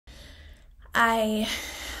I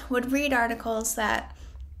would read articles that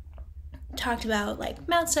talked about like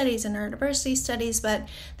math studies and neurodiversity studies, but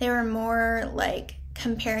they were more like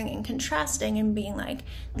comparing and contrasting and being like,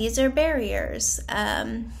 these are barriers,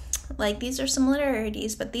 like these are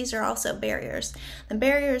similarities, but these are also barriers. The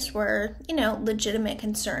barriers were, legitimate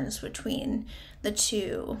concerns between the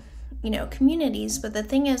two, communities. But the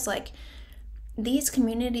thing is, like, these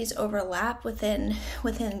communities overlap within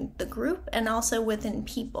the group and also within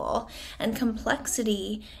people, and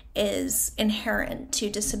complexity is inherent to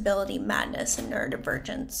disability, madness, and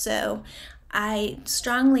neurodivergence. So I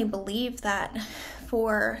strongly believe that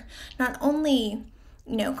for not only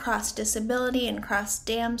cross disability and cross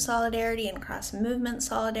DAM solidarity and cross movement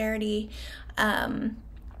solidarity,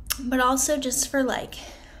 but also just for like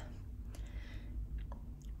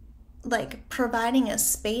providing a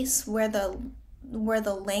space where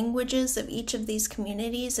the languages of each of these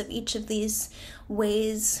communities, of each of these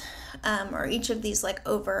ways, or each of these like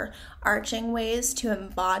overarching ways to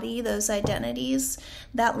embody those identities,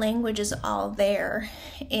 that language is all there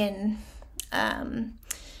in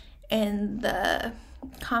the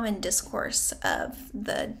common discourse of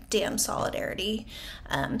the DAM solidarity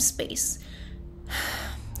space.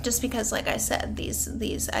 Just because, like I said,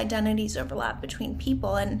 these identities overlap between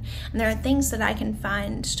people, and there are things that I can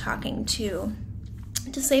find talking to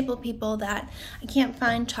disabled people that I can't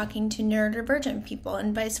find talking to neurodivergent people,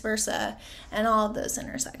 and vice versa, and all of those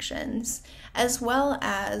intersections, as well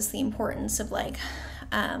as the importance of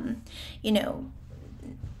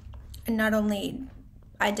not only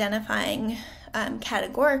identifying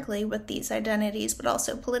categorically with these identities, but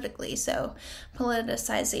also politically. So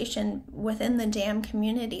politicization within the DAM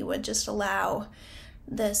community would just allow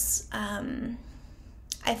this,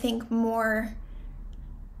 I think, more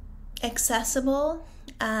accessible,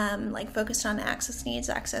 focused on access needs,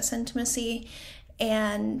 access intimacy,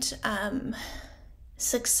 and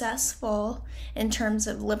successful in terms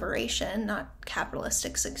of liberation, not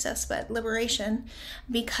capitalistic success, but liberation,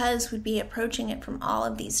 because we'd be approaching it from all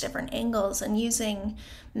of these different angles and using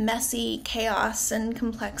messy chaos and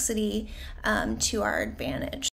complexity to our advantage.